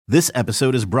This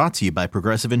episode is brought to you by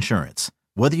Progressive Insurance.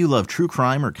 Whether you love true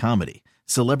crime or comedy,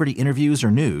 celebrity interviews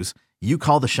or news, you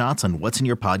call the shots on what's in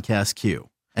your podcast queue.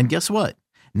 And guess what?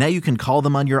 Now you can call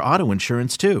them on your auto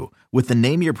insurance too with the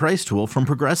Name Your Price tool from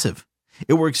Progressive.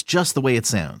 It works just the way it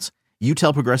sounds. You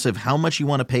tell Progressive how much you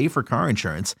want to pay for car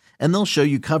insurance, and they'll show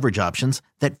you coverage options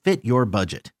that fit your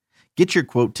budget. Get your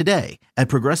quote today at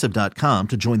Progressive.com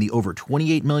to join the over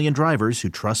 28 million drivers who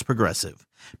trust Progressive.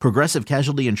 Progressive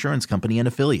Casualty Insurance Company and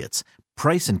Affiliates.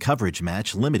 Price and coverage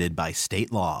match limited by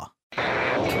state law.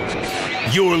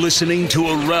 You're listening to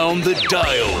Around the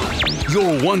Dial,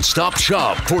 your one-stop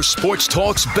shop for sports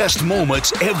talk's best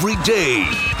moments every day.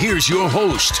 Here's your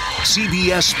host,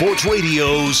 CBS Sports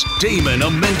Radio's Damon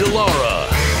Amendolara.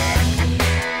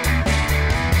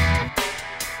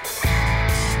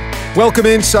 Welcome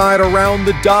inside Around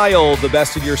the Dial, the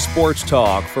best in your sports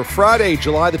talk. For Friday,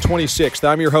 July the 26th,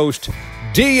 I'm your host,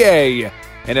 DA.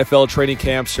 NFL training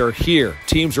camps are here.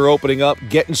 Teams are opening up,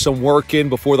 getting some work in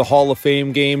before the Hall of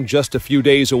Fame game, just a few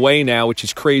days away now, which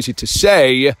is crazy to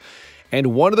say. And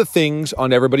one of the things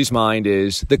on everybody's mind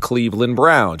is the Cleveland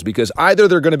Browns, because either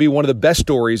they're going to be one of the best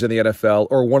stories in the NFL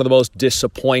or one of the most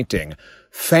disappointing.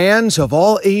 Fans of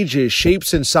all ages,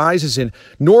 shapes, and sizes in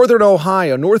northern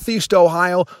Ohio, northeast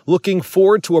Ohio, looking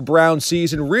forward to a Brown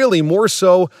season, really more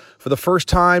so for the first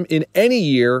time in any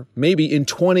year, maybe in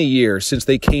 20 years, since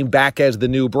they came back as the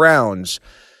new Browns.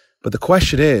 But the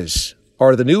question is,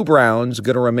 are the new Browns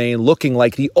going to remain looking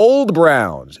like the old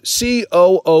Browns?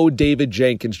 COO David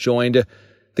Jenkins joined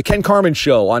the Ken Carman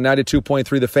Show on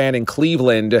 92.3 The Fan in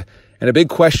Cleveland. And a big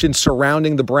question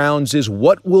surrounding the Browns is,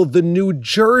 what will the new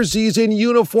jerseys and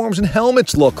uniforms and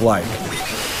helmets look like?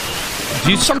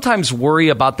 Do you sometimes worry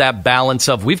about that balance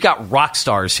of, we've got rock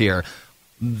stars here.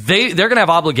 They're going to have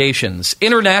obligations,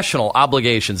 international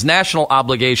obligations, national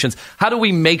obligations. How do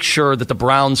we make sure that the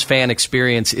Browns fan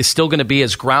experience is still going to be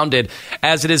as grounded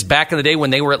as it is back in the day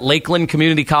when they were at Lakeland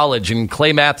Community College and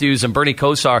Clay Matthews and Bernie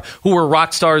Kosar, who were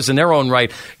rock stars in their own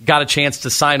right, got a chance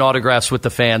to sign autographs with the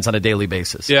fans on a daily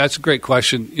basis? Yeah, that's a great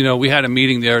question. You know, we had a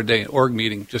meeting the other day, an org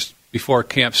meeting, just before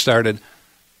camp started.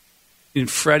 And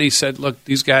Freddie said, look,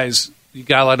 these guys, you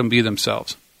got to let them be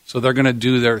themselves. So they're going to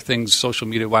do their things social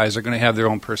media-wise. They're going to have their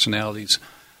own personalities.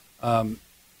 But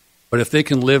if they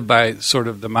can live by sort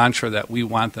of the mantra that we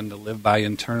want them to live by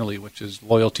internally, which is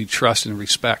loyalty, trust, and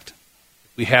respect,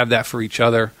 if we have that for each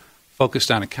other,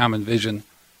 focused on a common vision,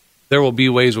 there will be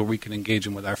ways where we can engage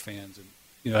them with our fans. And,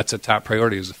 you know, that's a top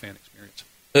priority as a fan experience.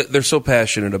 They're so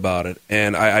passionate about it.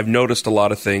 And I've noticed a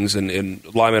lot of things, and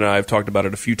Lyman and I have talked about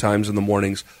it a few times in the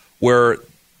mornings, where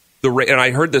and I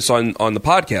heard this on the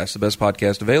podcast, the best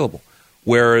podcast available,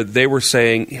 where they were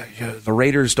saying the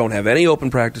Raiders don't have any open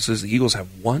practices. The Eagles have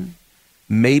one,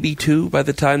 maybe two by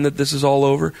the time that this is all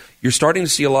over. You're starting to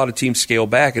see a lot of teams scale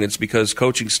back, and it's because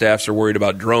coaching staffs are worried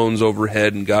about drones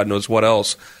overhead and God knows what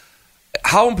else.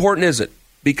 How important is it?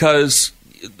 Because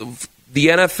the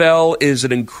NFL is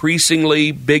an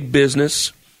increasingly big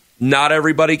business. Not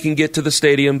everybody can get to the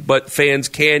stadium, but fans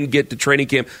can get to training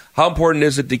camp. How important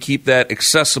is it to keep that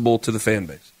accessible to the fan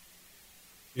base?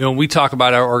 You know, when we talk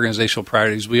about our organizational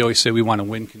priorities, we always say we want to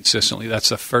win consistently. That's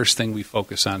the first thing we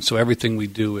focus on. So everything we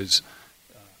do is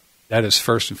that is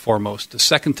first and foremost. The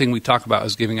second thing we talk about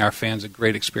is giving our fans a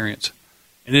great experience.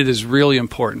 And it is really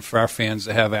important for our fans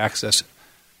to have access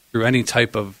through any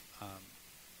type of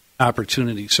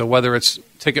opportunity. So whether it's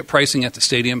ticket pricing at the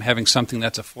stadium, having something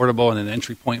that's affordable and an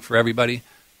entry point for everybody,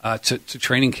 to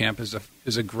training camp is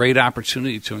a great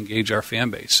opportunity to engage our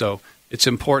fan base. So it's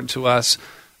important to us.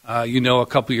 A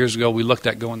couple years ago we looked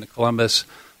at going to Columbus,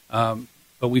 but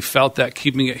we felt that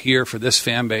keeping it here for this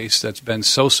fan base that's been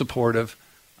so supportive,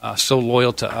 so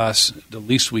loyal to us, the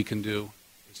least we can do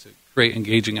is to create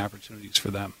engaging opportunities for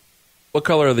them. What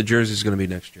color are the jerseys going to be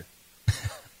next year?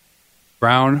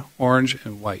 Brown, orange,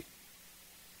 and white.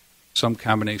 Some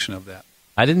combination of that.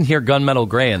 I didn't hear gunmetal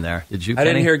gray in there. Did you, Kenny?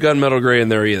 I didn't hear gunmetal gray in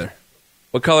there either.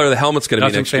 What color are the helmets going to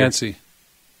be next year? Nothing fancy.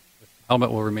 The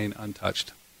helmet will remain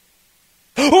untouched.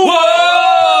 Whoa!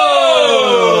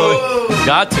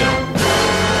 Got to.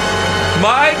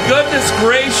 My goodness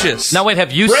gracious. Now, wait,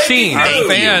 have you seen... Our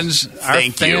fans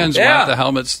want the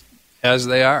helmets as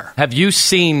they are. Have you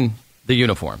seen the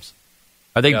uniforms?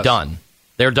 Are they done?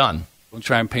 They're done. Don't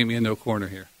try and paint me into a corner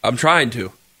here. I'm trying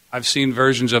to. I've seen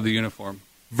versions of the uniform.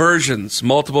 Versions,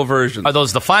 multiple versions. Are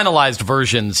those the finalized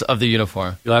versions of the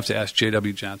uniform? You'll have to ask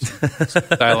J.W. Johnson.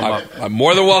 Dial him up. I'm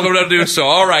more than welcome to do so.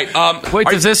 All right. Wait,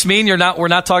 does this mean we're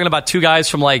not talking about two guys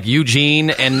from like Eugene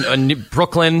and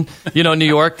Brooklyn, New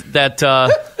York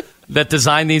that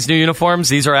designed these new uniforms?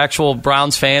 These are actual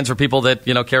Browns fans or people that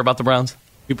care about the Browns?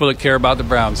 People that care about the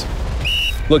Browns.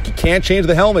 Look, you can't change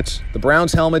the helmets. The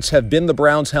Browns helmets have been the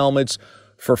Browns helmets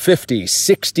for 50,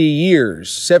 60 years,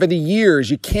 70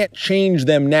 years. You can't change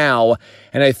them now.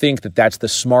 And I think that that's the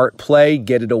smart play.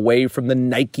 Get it away from the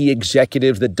Nike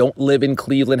executives that don't live in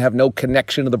Cleveland, have no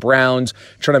connection to the Browns,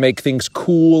 trying to make things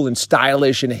cool and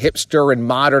stylish and hipster and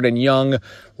modern and young.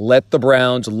 Let the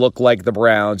Browns look like the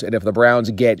Browns. And if the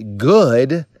Browns get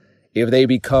good, if they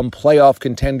become playoff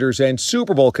contenders and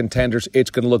Super Bowl contenders, it's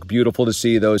going to look beautiful to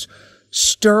see those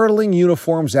sterling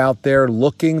uniforms out there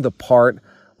looking the part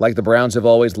like the Browns have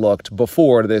always looked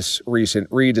before this recent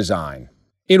redesign.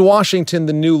 In Washington,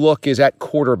 the new look is at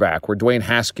quarterback, where Dwayne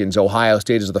Haskins, Ohio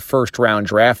State, is the first-round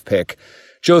draft pick.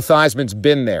 Joe Theismann's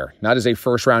been there, not as a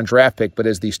first-round draft pick, but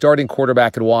as the starting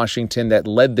quarterback in Washington that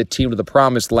led the team to the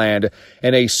promised land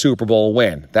and a Super Bowl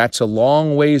win. That's a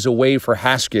long ways away for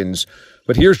Haskins.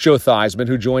 But here's Joe Theismann,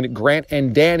 who joined Grant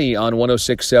and Danny on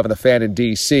 106.7 The Fan in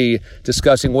D.C.,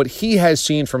 discussing what he has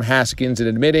seen from Haskins and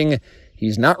admitting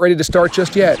he's not ready to start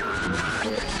just yet.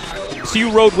 So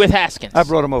you rode with Haskins? I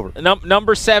brought him over.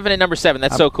 Number 7 and number 7.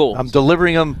 That's so cool. I'm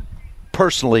delivering him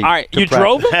personally. All right, you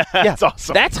drove him? Yeah, that's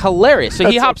awesome. That's hilarious. So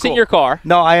he hops in your car.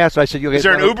 No, I asked him. I said, "You guys." Is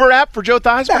there an Uber app for Joe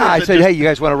Theismann? Nah, I said, "Hey, you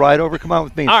guys want to ride over? Come on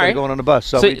with me instead of going on the bus."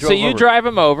 So we drove you over. drive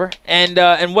him over,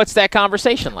 and what's that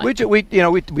conversation like?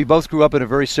 We both grew up in a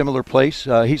very similar place.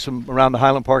 He's from around the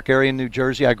Highland Park area in New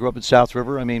Jersey. I grew up in South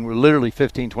River. I mean, we're literally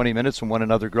 15, 20 minutes from one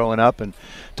another growing up, and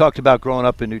talked about growing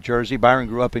up in New Jersey. Byron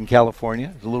grew up in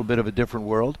California. It's a little bit of a different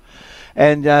world.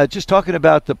 And just talking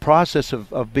about the process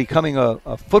of becoming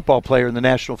a football player in the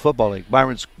National Football League.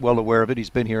 Byron's well aware of it.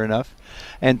 He's been here enough.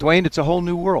 And Dwayne, it's a whole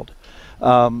new world.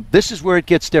 This is where it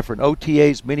gets different.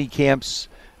 OTAs, mini camps,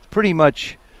 pretty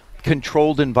much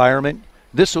controlled environment.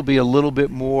 This will be a little bit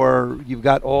more, you've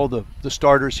got all the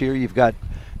starters here. You've got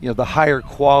the higher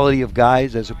quality of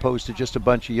guys as opposed to just a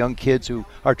bunch of young kids who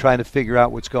are trying to figure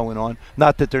out what's going on.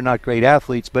 Not that they're not great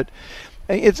athletes, but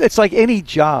it's like any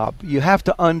job. You have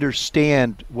to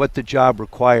understand what the job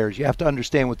requires. You have to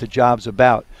understand what the job's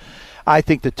about. I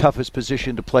think the toughest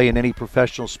position to play in any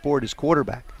professional sport is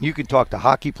quarterback. You can talk to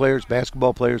hockey players,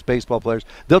 basketball players, baseball players.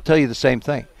 They'll tell you the same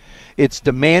thing. It's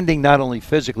demanding not only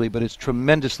physically, but it's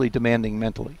tremendously demanding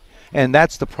mentally. And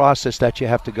that's the process that you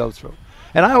have to go through.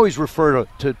 And I always refer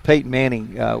to Peyton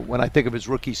Manning when I think of his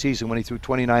rookie season when he threw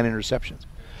 29 interceptions.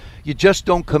 You just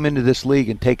don't come into this league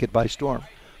and take it by storm.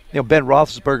 Ben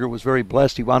Roethlisberger was very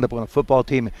blessed. He wound up on a football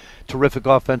team, terrific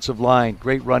offensive line,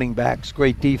 great running backs,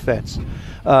 great defense.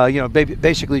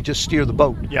 Basically just steer the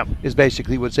boat is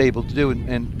basically what's able to do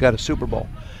and got a Super Bowl.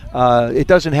 It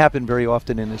doesn't happen very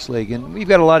often in this league. And we've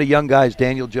got a lot of young guys,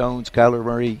 Daniel Jones, Kyler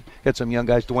Murray, got some young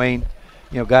guys, Dwayne,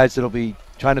 guys that'll be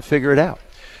trying to figure it out.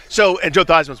 So, and Joe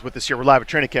Theismann's with us here. We're live at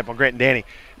training camp on Grant and Danny.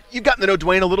 You've gotten to know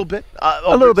Dwayne a little bit?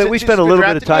 A little bit. We spent a little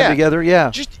bit of time together,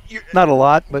 yeah. Not a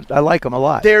lot, but I like him a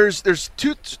lot. There's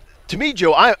two. To me,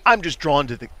 Joe, I'm just drawn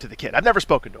to the kid. I've never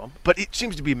spoken to him, but he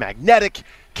seems to be magnetic,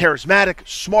 charismatic,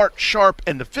 smart, sharp,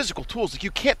 and the physical tools. Like,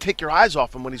 you can't take your eyes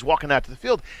off him when he's walking out to the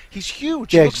field. He's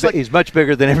huge. Yeah, he's much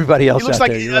bigger than everybody else out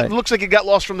there. It looks like he got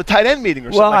lost from the tight end meeting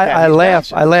or something like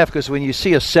that. I laugh because when you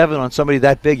see a 7 on somebody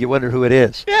that big, you wonder who it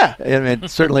is. Yeah. I mean,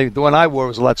 certainly the one I wore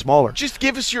was a lot smaller. Just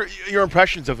give us your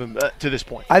impressions of him to this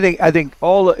point. I think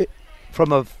all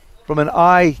from an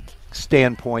eye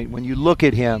standpoint, when you look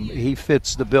at him, he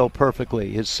fits the bill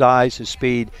perfectly. His size, his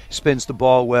speed, spins the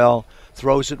ball well,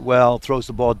 throws it well, throws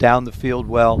the ball down the field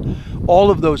well. All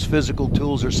of those physical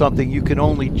tools are something you can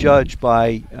only judge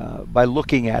by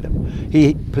looking at him.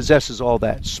 He possesses all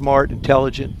that. Smart,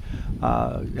 intelligent,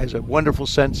 has a wonderful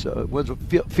sense,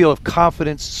 feel of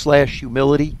confidence /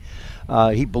 humility.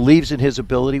 He believes in his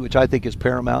ability, which I think is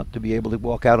paramount to be able to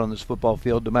walk out on this football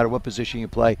field no matter what position you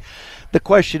play. The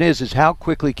question is how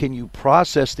quickly can you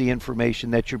process the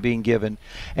information that you're being given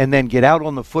and then get out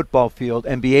on the football field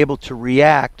and be able to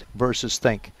react versus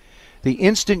think. The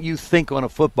instant you think on a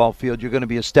football field, you're going to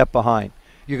be a step behind.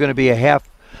 You're going to be a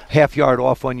half yard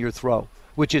off on your throw,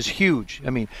 which is huge. I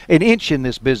mean, an inch in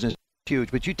this business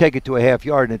huge, but you take it to a half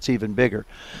yard and it's even bigger.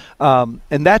 And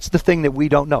that's the thing that we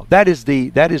don't know. That is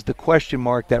the question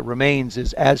mark that remains,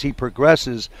 is as he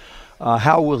progresses,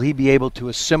 how will he be able to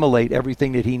assimilate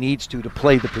everything that he needs to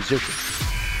play the position?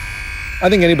 I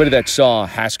think anybody that saw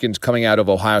Haskins coming out of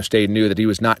Ohio State knew that he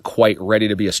was not quite ready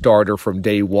to be a starter from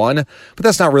day one, but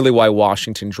that's not really why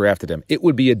Washington drafted him. It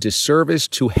would be a disservice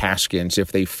to Haskins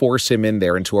if they force him in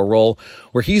there into a role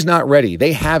where he's not ready.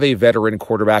 They have a veteran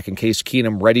quarterback in Case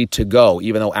Keenum ready to go.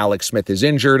 Even though Alex Smith is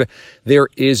injured, there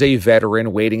is a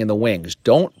veteran waiting in the wings.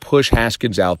 Don't push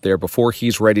Haskins out there before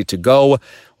he's ready to go.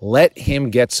 Let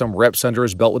him get some reps under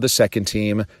his belt with the second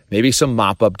team, maybe some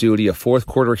mop-up duty, a fourth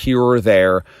quarter here or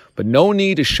there, but no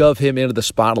need to shove him into the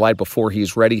spotlight before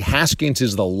he's ready. Haskins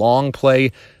is the long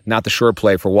play, not the short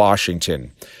play for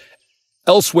Washington.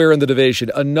 Elsewhere in the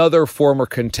division, another former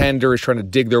contender is trying to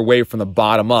dig their way from the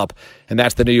bottom up, and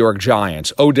that's the New York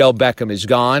Giants. Odell Beckham is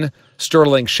gone.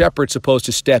 Sterling Shepard's supposed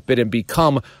to step in and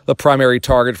become the primary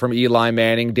target from Eli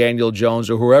Manning, Daniel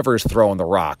Jones, or whoever is throwing the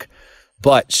rock.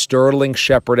 But Sterling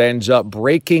Shepard ends up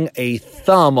breaking a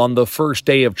thumb on the first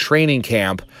day of training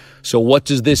camp. So what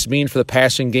does this mean for the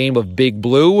passing game of Big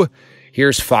Blue?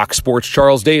 Here's Fox Sports'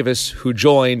 Charles Davis, who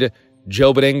joined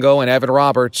Joe Beningo and Evan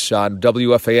Roberts on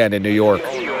WFAN in New York.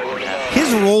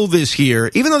 His role this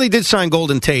year, even though they did sign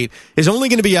Golden Tate, is only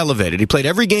going to be elevated. He played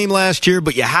every game last year,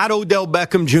 but you had Odell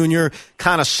Beckham Jr.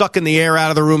 kind of sucking the air out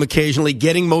of the room occasionally,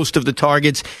 getting most of the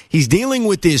targets. He's dealing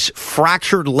with this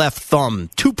fractured left thumb.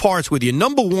 Two parts with you.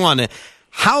 Number one,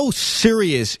 how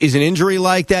serious is an injury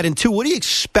like that? And two, what do you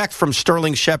expect from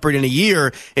Sterling Shepard in a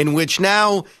year in which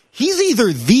now he's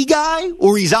either the guy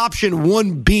or he's option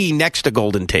 1B next to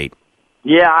Golden Tate?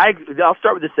 Yeah, I'll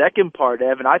start with the second part,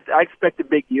 Evan. I expect a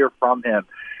big year from him.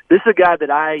 This is a guy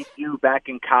that I knew back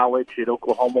in college at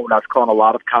Oklahoma when I was calling a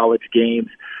lot of college games.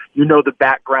 You know the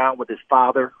background with his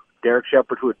father, Derek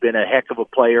Shepard, who had been a heck of a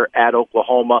player at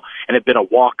Oklahoma and had been a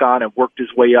walk-on and worked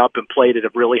his way up and played at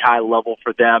a really high level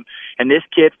for them. And this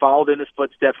kid followed in his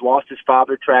footsteps, lost his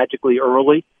father tragically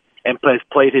early, and has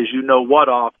played his you-know-what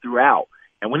off throughout.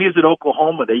 And when he was at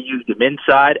Oklahoma, they used him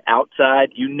inside,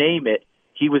 outside, you name it.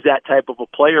 He was that type of a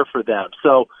player for them.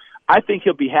 So I think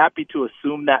he'll be happy to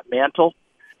assume that mantle.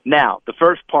 Now, the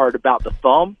first part about the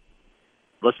thumb,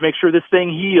 let's make sure this thing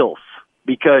heals,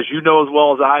 because you know as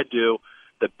well as I do,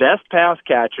 the best pass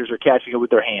catchers are catching it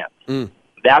with their hands.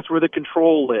 That's where the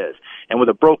control is. And with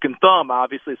a broken thumb,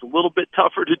 obviously, it's a little bit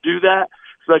tougher to do that,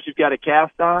 especially if you've got a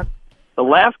cast on. The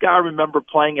last guy I remember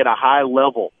playing at a high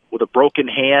level with a broken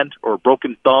hand or a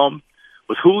broken thumb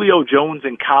was Julio Jones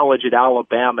in college at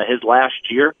Alabama his last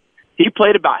year. He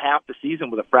played about half the season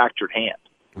with a fractured hand.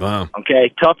 Wow.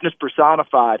 Okay, toughness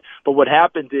personified. But what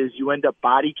happens is you end up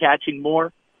body catching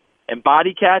more. And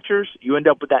body catchers, you end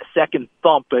up with that second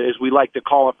thump, as we like to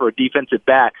call it for a defensive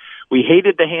back. We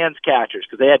hated the hands catchers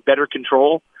because they had better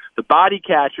control. The body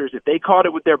catchers, if they caught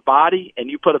it with their body and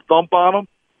you put a thump on them,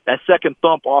 that second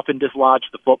thump often dislodged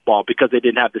the football because they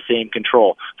didn't have the same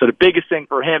control. So the biggest thing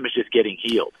for him is just getting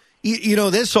healed. You know,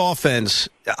 this offense,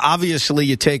 obviously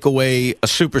you take away a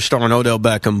superstar in Odell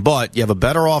Beckham, but you have a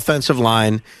better offensive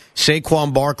line,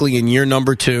 Saquon Barkley in year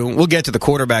number 2. We'll get to the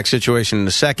quarterback situation in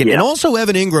a second. Yeah. And also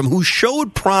Evan Ingram, who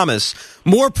showed promise,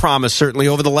 more promise certainly,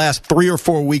 over the last 3 or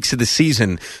 4 weeks of the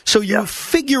season. So you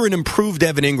figure an improved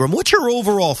Evan Ingram. What's your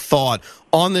overall thought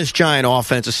on this Giant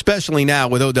offense, especially now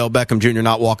with Odell Beckham Jr.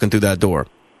 not walking through that door?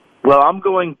 Well, I'm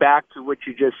going back to what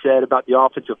you just said about the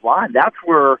offensive line. That's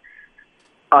where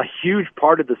a huge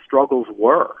part of the struggles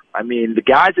were. I mean, the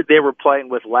guys that they were playing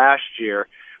with last year,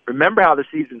 remember how the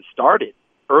season started.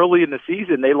 Early in the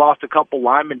season, they lost a couple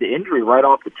linemen to injury right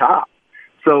off the top.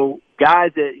 So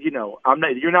guys that, you know,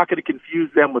 you're not going to confuse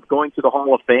them with going to the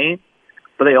Hall of Fame,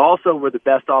 but they also were the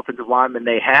best offensive linemen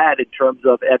they had in terms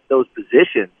of at those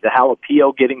positions. The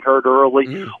Jalapeno getting hurt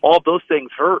early, all of those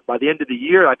things hurt. By the end of the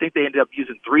year, I think they ended up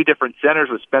using 3 different centers,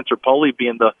 with Spencer Pulley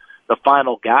being the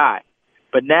final guy.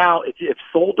 But now, if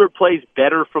Solder plays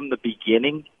better from the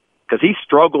beginning, because he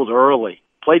struggled early,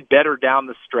 played better down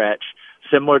the stretch,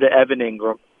 similar to Evan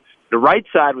Ingram. The right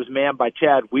side was manned by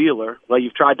Chad Wheeler. Well,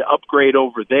 you've tried to upgrade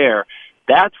over there.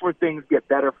 That's where things get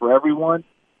better for everyone.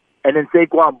 And then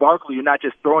Saquon Barkley, you're not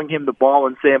just throwing him the ball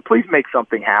and saying, please make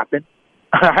something happen.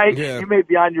 All right? Yeah. You may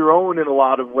be on your own in a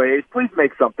lot of ways. Please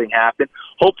make something happen.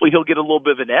 Hopefully he'll get a little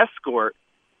bit of an escort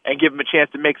and give him a chance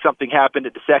to make something happen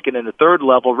at the second and the third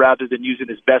level rather than using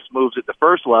his best moves at the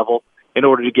first level in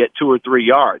order to get 2 or 3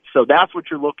 yards. So that's what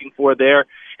you're looking for there.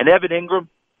 And Evan Ingram,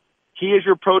 he is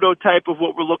your prototype of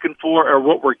what we're looking for, or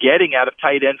what we're getting out of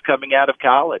tight ends coming out of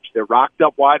college. They're rocked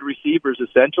up wide receivers,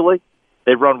 essentially.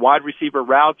 They run wide receiver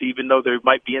routes even though they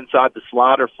might be inside the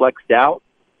slot or flexed out,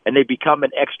 and they become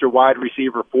an extra wide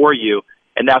receiver for you.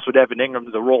 And that's what Evan Ingram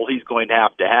is, the role he's going to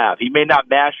have. He may not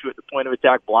mash you at the point of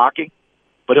attack blocking,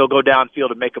 but he'll go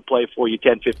downfield and make a play for you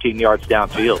 10, 15 yards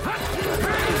downfield.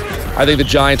 I think the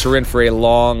Giants are in for a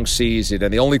long season,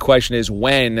 and the only question is,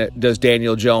 when does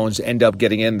Daniel Jones end up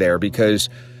getting in there? Because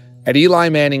At Eli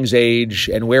Manning's age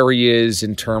and where he is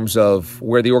in terms of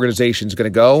where the organization's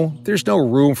going to go, there's no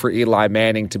room for Eli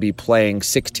Manning to be playing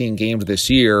 16 games this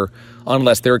year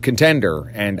unless they're a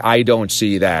contender, and I don't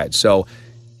see that. So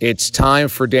it's time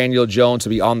for Daniel Jones to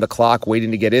be on the clock,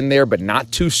 waiting to get in there, but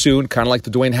not too soon, kind of like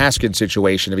the Dwayne Haskins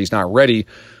situation if he's not ready.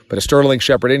 But a Sterling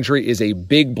Shepard injury is a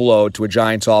big blow to a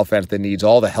Giants offense that needs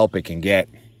all the help it can get.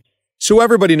 So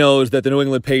everybody knows that the New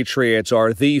England Patriots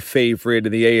are the favorite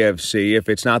in the AFC. If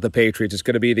it's not the Patriots, it's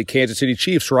going to be the Kansas City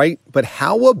Chiefs, right? But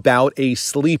how about a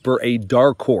sleeper, a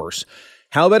dark horse?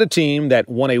 How about a team that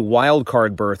won a wild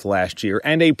card berth last year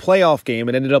and a playoff game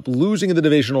and ended up losing in the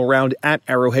divisional round at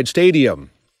Arrowhead Stadium?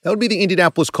 That would be the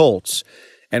Indianapolis Colts.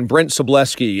 And Brent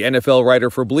Sobleski, NFL writer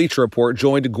for Bleacher Report,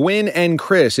 joined Gwynn and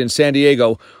Chris in San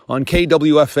Diego on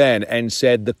KWFN and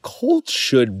said the Colts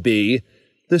should be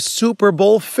the Super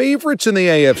Bowl favorites in the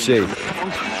AFC.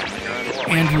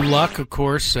 Andrew Luck, of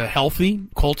course, healthy.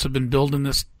 Colts have been building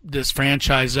this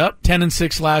franchise up.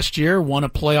 10-6 last year, won a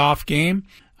playoff game.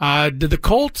 Did the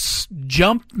Colts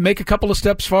make a couple of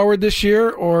steps forward this year,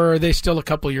 or are they still a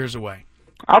couple of years away?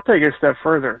 I'll take it a step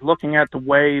further. Looking at the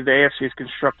way the AFC is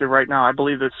constructed right now, I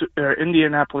believe the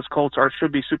Indianapolis Colts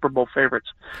should be Super Bowl favorites.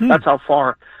 That's how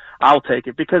far I'll take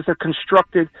it, because they're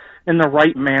constructed in the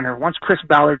right manner. Once Chris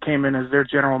Ballard came in as their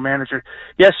general manager,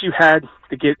 yes, you had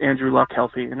to get Andrew Luck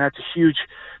healthy, and that's a huge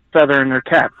feather in their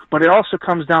cap. But it also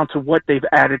comes down to what they've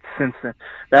added since then.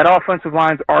 That offensive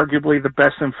line's arguably the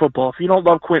best in football. If you don't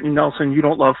love Quentin Nelson, you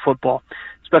don't love football,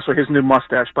 especially his new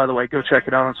mustache, by the way. Go check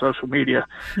it out on social media.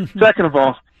 Second of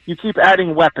all, you keep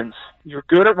adding weapons. You're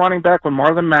good at running back with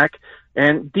Marlon Mack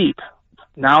and deep.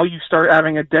 Now you start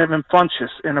having a Devin Funchess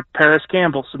and a Paris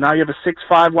Campbell. So now you have a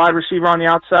 6'5" wide receiver on the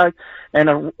outside, and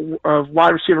a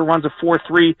wide receiver runs a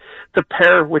 4-3 to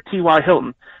pair with T.Y.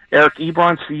 Hilton. Eric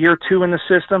Ebron's year 2 in the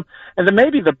system. And then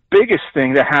maybe the biggest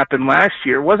thing that happened last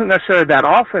year wasn't necessarily that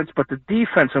offense, but the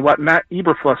defense and what Matt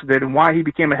Eberflus did and why he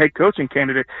became a head coaching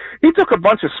candidate. He took a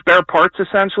bunch of spare parts,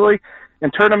 essentially,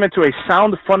 and turned them into a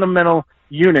sound fundamental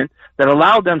unit that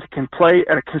allowed them to play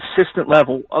at a consistent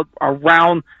level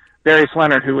around Darius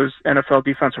Leonard, who was NFL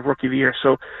Defensive Rookie of the Year.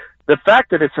 So the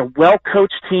fact that it's a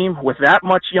well-coached team with that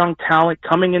much young talent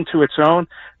coming into its own,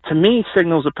 to me,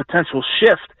 signals a potential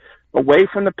shift away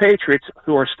from the Patriots,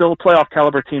 who are still a playoff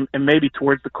caliber team, and maybe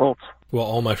towards the Colts. Well,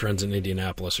 all my friends in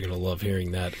Indianapolis are going to love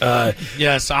hearing that.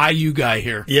 Yes, IU guy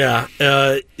here. Yeah.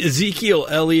 Ezekiel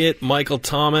Elliott, Michael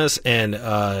Thomas, and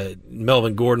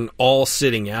Melvin Gordon all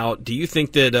sitting out. Do you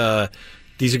think that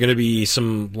these are going to be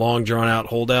some long, drawn-out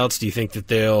holdouts? Do you think that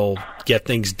they'll get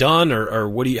things done, or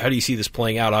how do you see this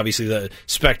playing out? Obviously, the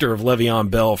specter of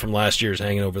Le'Veon Bell from last year is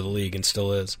hanging over the league and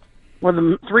still is. Well,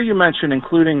 the three you mentioned,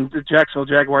 including the Jacksonville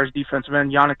Jaguars defensive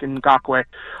end, Yannick Ngakoue,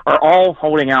 are all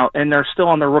holding out, and they're still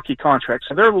on their rookie contract.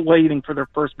 So they're waiting for their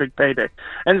first big payday.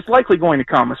 And it's likely going to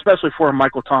come, especially for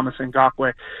Michael Thomas and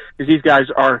Ngakoue, because these guys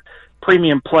are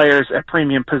premium players at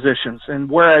premium positions.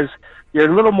 And whereas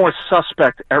you're a little more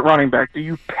suspect at running back, do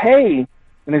you pay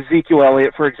an Ezekiel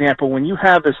Elliott, for example, when you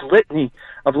have this litany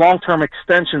of long-term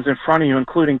extensions in front of you,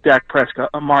 including Dak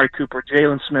Prescott, Amari Cooper,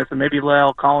 Jalen Smith, and maybe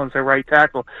La'el Collins at right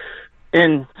tackle?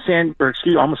 In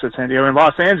almost said San Diego, in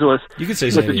Los Angeles, you could say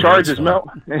with San the Diego, Chargers.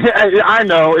 I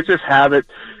know, it's just habit,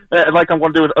 like I'm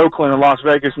going to do with Oakland and Las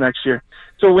Vegas next year.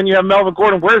 So when you have Melvin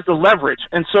Gordon, where's the leverage?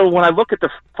 And so when I look at the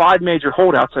 5 major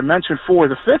holdouts, I mentioned 4.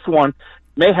 The 5th one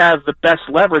may have the best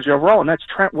leverage overall, and that's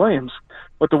Trent Williams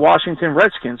with the Washington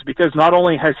Redskins, because not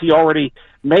only has he already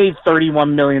made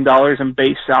 $31 million in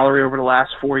base salary over the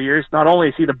last 4 years, not only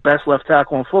is he the best left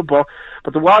tackle in football,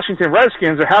 but the Washington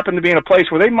Redskins happen to be in a place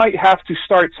where they might have to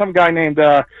start some guy named,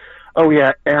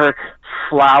 Eric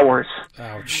Flowers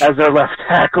as their left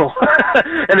tackle.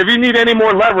 And if you need any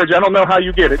more leverage, I don't know how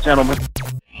you get it, gentlemen.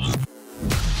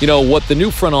 You know, what the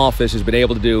new front office has been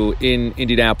able to do in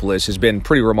Indianapolis has been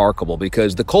pretty remarkable,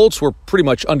 because the Colts were pretty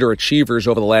much underachievers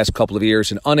over the last couple of years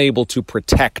and unable to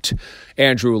protect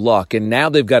Andrew Luck. And now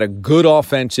they've got a good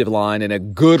offensive line and a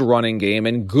good running game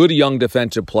and good young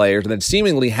defensive players, and that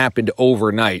seemingly happened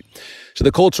overnight. So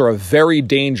the Colts are a very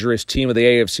dangerous team of the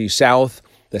AFC South.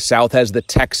 The South has the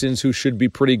Texans, who should be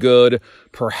pretty good.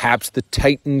 Perhaps the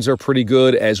Titans are pretty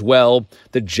good as well.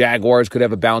 The Jaguars could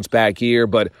have a bounce-back year,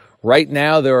 but right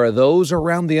now, there are those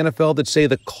around the NFL that say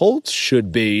the Colts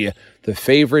should be the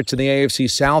favorites in the AFC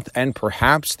South and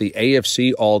perhaps the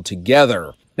AFC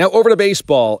altogether. Now, over to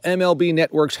baseball. MLB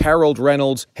Network's Harold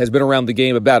Reynolds has been around the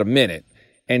game about a minute.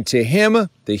 And to him,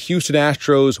 the Houston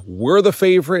Astros were the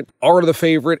favorite, are the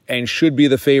favorite, and should be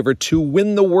the favorite to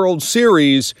win the World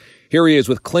Series. Here he is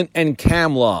with Clint and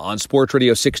Kamla on Sports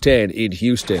Radio 610 in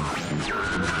Houston.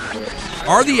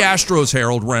 Are the Astros,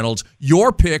 Harold Reynolds,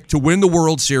 your pick to win the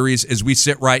World Series as we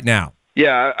sit right now?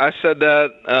 Yeah, I said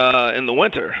that in the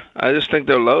winter. I just think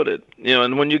they're loaded.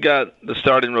 And when you got the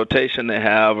starting rotation they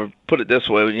have, or put it this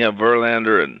way, when you have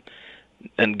Verlander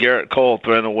and Garrett Cole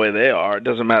throwing the way they are, it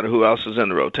doesn't matter who else is in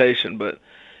the rotation. But,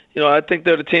 I think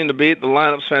they're the team to beat. The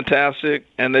lineup's fantastic,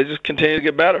 and they just continue to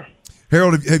get better.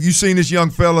 Harold, have you seen this young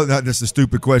fella? That's a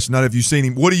stupid question. Not have you seen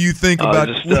him. What do you think about?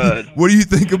 What do you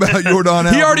think about Yordan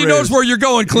Alvarez? He already knows where you're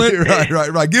going, Clint.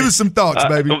 Right. Give us some thoughts,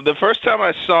 baby. The first time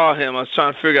I saw him, I was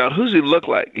trying to figure out who's he look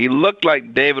like. He looked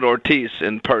like David Ortiz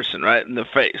in person, right in the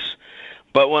face.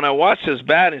 But when I watched his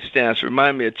batting stance, it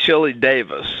reminded me of Chili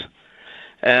Davis.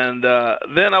 And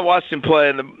then I watched him play,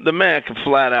 and the man can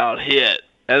flat out hit.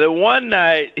 And then one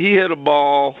night he hit a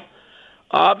ball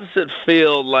opposite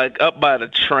field, like up by the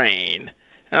train.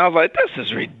 And I was like, this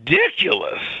is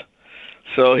ridiculous.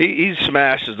 So he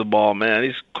smashes the ball, man.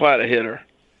 He's quite a hitter.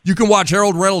 You can watch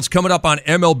Harold Reynolds coming up on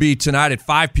MLB tonight at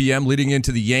 5 p.m., leading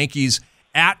into the Yankees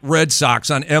at Red Sox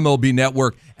on MLB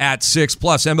Network at 6.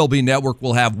 Plus, MLB Network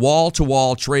will have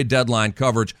wall-to-wall trade deadline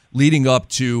coverage leading up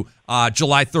to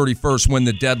July 31st when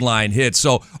the deadline hits.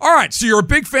 So, all right, so you're a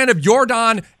big fan of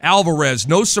Yordan Alvarez.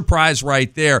 No surprise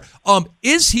right there.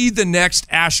 Is he the next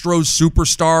Astros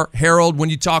superstar, Harold, when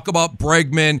you talk about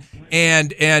Bregman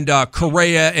and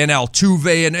Correa and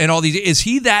Altuve and all these? Is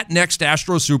he that next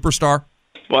Astros superstar?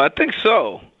 Well, I think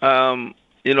so. I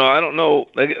don't know.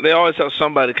 They always have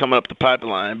somebody coming up the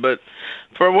pipeline, but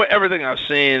for everything I've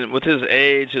seen, with his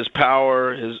age, his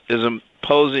power, his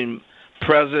imposing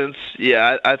presence,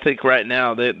 I think right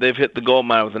now they've hit the gold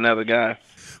mine with another guy.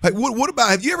 Hey, what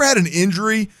about? Have you ever had an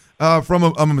injury from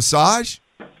a massage?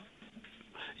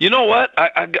 You know what?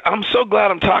 I'm so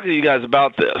glad I'm talking to you guys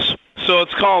about this. So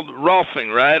it's called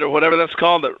rolfing, right, or whatever that's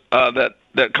called.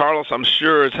 That Carlos, I'm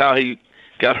sure, is how he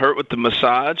got hurt with the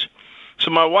massage. So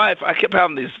my wife, I kept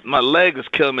having my leg is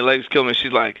killing me.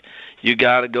 She's like, you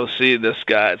got to go see this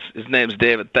guy. His name's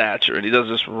David Thatcher, and he does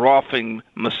this rolfing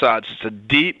massage. It's a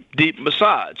deep, deep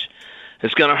massage.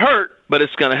 It's going to hurt, but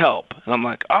it's going to help. And I'm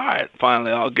like, all right,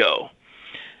 finally I'll go.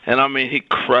 And, I mean, he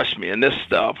crushed me, and this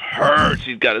stuff hurts.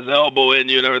 He's got his elbow in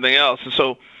you and everything else. And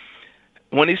so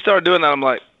when he started doing that, I'm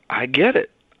like, I get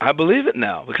it. I believe it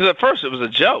now. Because at first it was a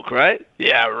joke, right?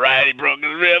 Yeah, right, he broke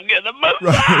his rib, get the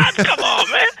massage. Come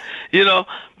on, man.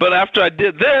 But after I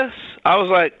did this, I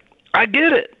was like, I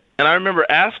get it. And I remember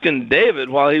asking David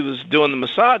while he was doing the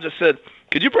massage, I said,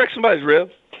 could you break somebody's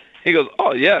rib? He goes,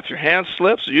 oh, yeah, if your hand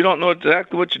slips or you don't know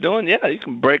exactly what you're doing, yeah, you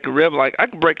can break a rib. Like, I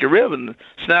can break your rib and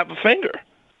snap a finger.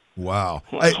 Wow.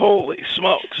 Like, holy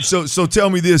smokes. So tell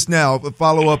me this now,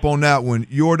 follow up on that one.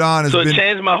 Yordan has been... So it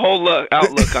changed my whole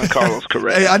outlook on Carlos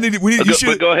Correa.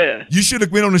 Hey, go ahead. You should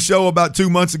have been on the show about 2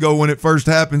 months ago when it first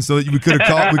happened so that we could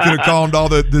have calmed all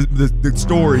the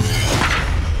stories.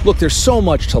 Look, there's so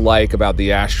much to like about the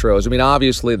Astros. I mean,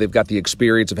 obviously, they've got the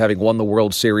experience of having won the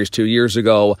World Series 2 years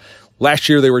ago. Last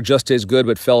year, they were just as good,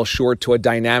 but fell short to a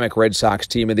dynamic Red Sox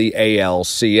team in the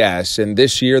ALCS. And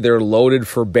this year, they're loaded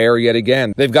for bear yet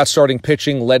again. They've got starting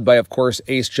pitching led by, of course,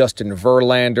 ace Justin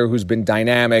Verlander, who's been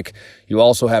dynamic. You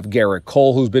also have Garrett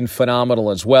Cole, who's been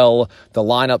phenomenal as well. The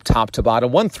lineup top to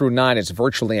bottom, 1 through 9, it's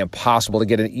virtually impossible to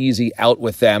get an easy out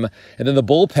with them. And then the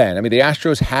bullpen. I mean, the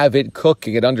Astros have it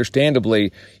cooking, and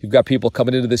understandably, you've got people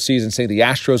coming into the season saying the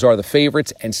Astros are the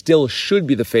favorites and still should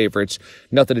be the favorites.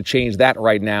 Nothing to change that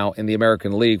right now in the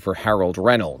American League for Harold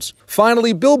Reynolds.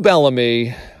 Finally, Bill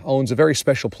Bellamy owns a very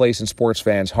special place in sports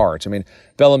fans' hearts. I mean,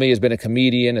 Bellamy has been a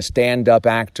comedian, a stand-up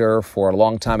actor, for a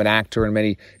long time an actor in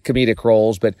many comedic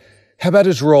roles, but how about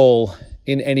his role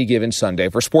in Any Given Sunday?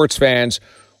 For sports fans,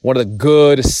 one of the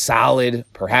good, solid,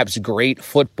 perhaps great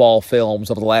football films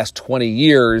of the last 20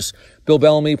 years, Bill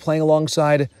Bellamy playing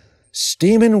alongside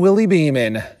Steamin' Willie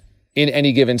Beeman in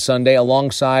Any Given Sunday,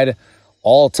 alongside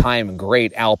all-time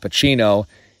great Al Pacino.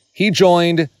 He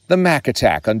joined the Mac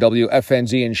Attack on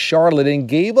WFNZ in Charlotte and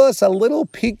gave us a little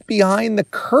peek behind the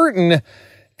curtain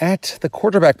at the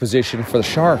quarterback position for the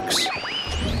Sharks.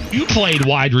 You played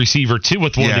wide receiver, too,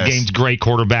 with one of the game's great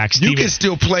quarterbacks. You can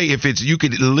still play you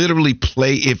could literally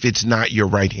play if it's not your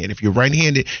right hand. If you're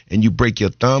right-handed and you break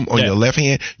your thumb on your left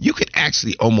hand, you could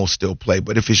actually almost still play.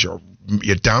 But if it's your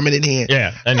dominant hand,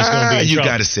 and it's going to be you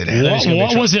got to sit down.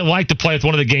 What was it like to play with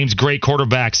one of the game's great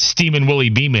quarterbacks, Steamin' Willie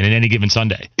Beeman, in Any Given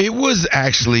Sunday? It was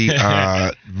actually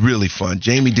really fun.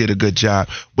 Jamie did a good job.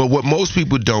 But what most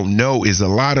people don't know is a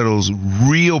lot of those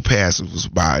real passes was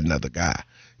by another guy.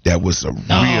 that was a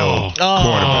real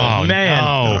quarterback.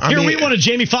 Man. We wanted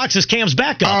Jamie Foxx as Cam's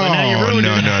backup, and now you ruined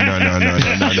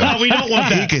it. No, we don't want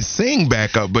that. He can sing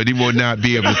backup, but he will not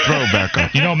be able to throw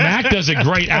backup. You know, Mac does a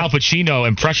great Al Pacino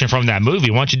impression from that movie.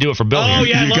 Why don't you do it for Billy? Oh,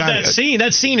 yeah, I love that scene.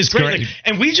 That scene is great.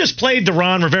 And we just played the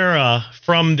Ron Rivera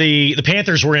from the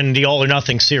Panthers were in the All or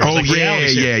Nothing series.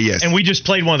 Yes. And we just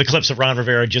played one of the clips of Ron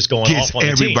Rivera just going off on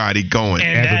the team. Everybody going.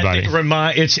 And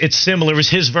it's similar. It was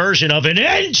his version of an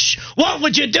inch. What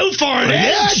would you do for an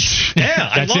inch? Yeah,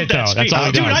 I love that speech. That's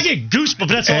all dude, I get goosebumps, but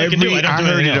that's all I can do. I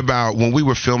heard it about when we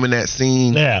were filming that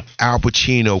scene. Yeah. Al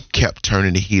Pacino kept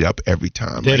turning the heat up every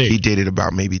time. He did it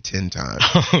about maybe 10 times.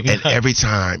 And every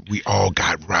time we all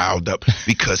got riled up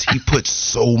because he put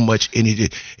so much energy.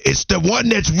 It's the one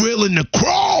that's willing to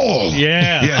crawl.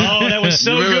 Yeah. Oh, that was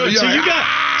so good.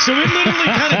 So it literally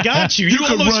kind of got you. You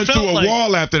could run through a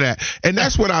wall after that. And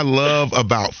that's what I love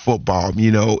about football.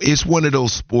 You know, it's one of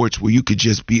those sports where you could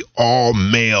just be all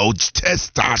male,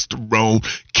 testosterone,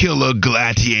 killer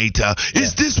gladiator.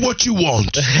 Is this what you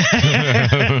want? You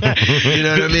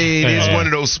know what I mean? It's one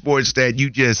of those sports that you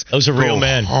just those are real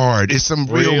men. Hard. It's some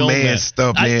real man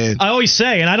stuff, man. I always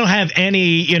say, and I don't have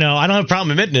any, I don't have a problem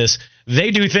admitting this.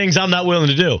 They do things I'm not willing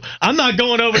to do. I'm not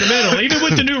going over the middle, even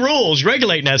with the new rules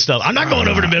regulating that stuff. I'm not going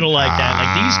over the middle like that.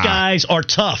 Like, these guys are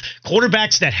tough.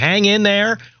 Quarterbacks that hang in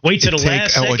there, wait to the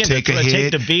last second, take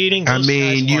the beating. I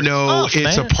mean, tough,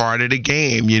 it's a part of the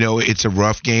game. It's a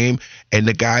rough game, and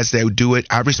the guys that do it,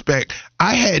 I respect.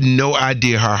 I had no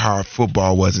idea how hard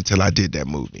football was until I did that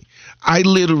movie. I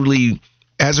literally,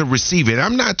 as a receiver, and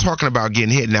I'm not talking about getting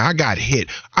hit. Now, I got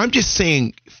hit. I'm just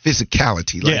saying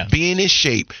physicality, being in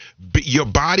shape. Your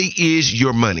body is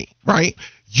your money, right?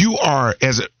 You are,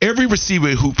 every receiver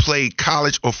who played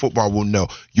college or football will know,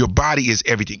 your body is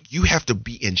everything. You have to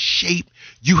be in shape.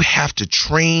 You have to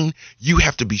train. You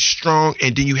have to be strong,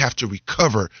 and then you have to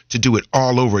recover to do it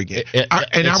all over again.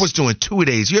 I was doing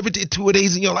 2-a-days. You ever did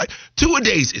 2-a-days in your life?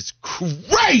 2-a-days is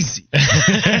crazy.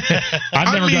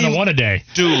 I've never done a 1-a-day.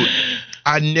 Dude.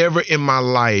 I never in my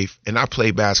life, and I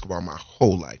played basketball my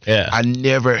whole life. Yeah. I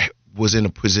never was in a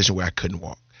position where I couldn't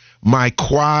walk. My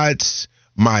quads,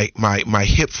 my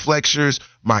hip flexors,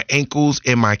 my ankles,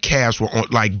 and my calves were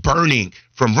burning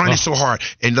from running so hard.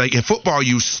 And like in football,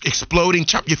 you exploding,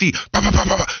 chop your feet,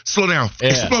 slow down,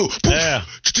 explode,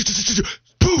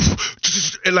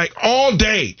 poof, and like all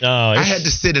day, I had to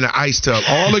sit in an ice tub.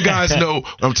 All the guys know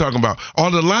what I'm talking about.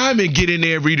 All the linemen get in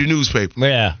there and read the newspaper.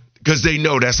 Yeah. Because they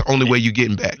know that's the only way you're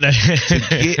getting back.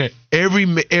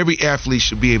 Every athlete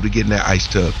should be able to get in that ice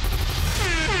tub.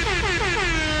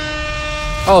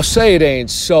 Oh, say it ain't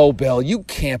so, Bill. You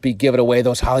can't be giving away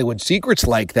those Hollywood secrets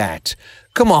like that.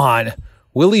 Come on.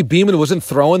 Willie Beeman wasn't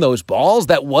throwing those balls.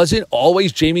 That wasn't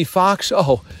always Jamie Foxx.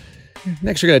 Oh,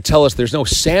 next you're going to tell us there's no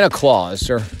Santa Claus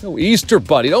or no Easter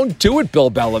Bunny. Don't do it, Bill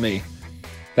Bellamy.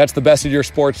 That's the best of your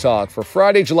sports talk for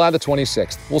Friday, July the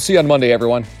 26th. We'll see you on Monday,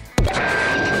 everyone.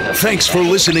 Thanks for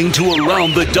listening to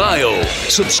Around the Dial.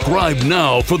 Subscribe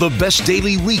now for the best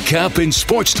daily recap in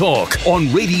sports talk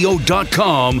on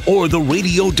radio.com or the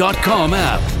radio.com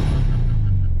app.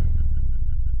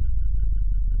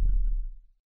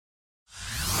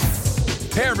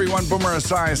 Hey everyone, Boomer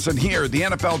Esiason here. The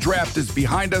NFL Draft is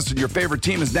behind us and your favorite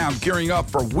team is now gearing up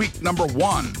for week number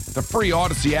 1. The free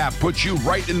Odyssey app puts you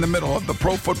right in the middle of the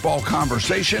pro football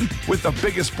conversation with the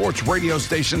biggest sports radio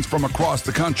stations from across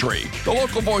the country. The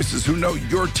local voices who know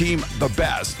your team the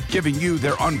best, giving you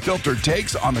their unfiltered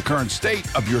takes on the current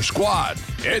state of your squad.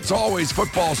 It's always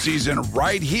football season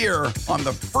right here on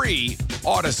the free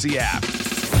Odyssey app.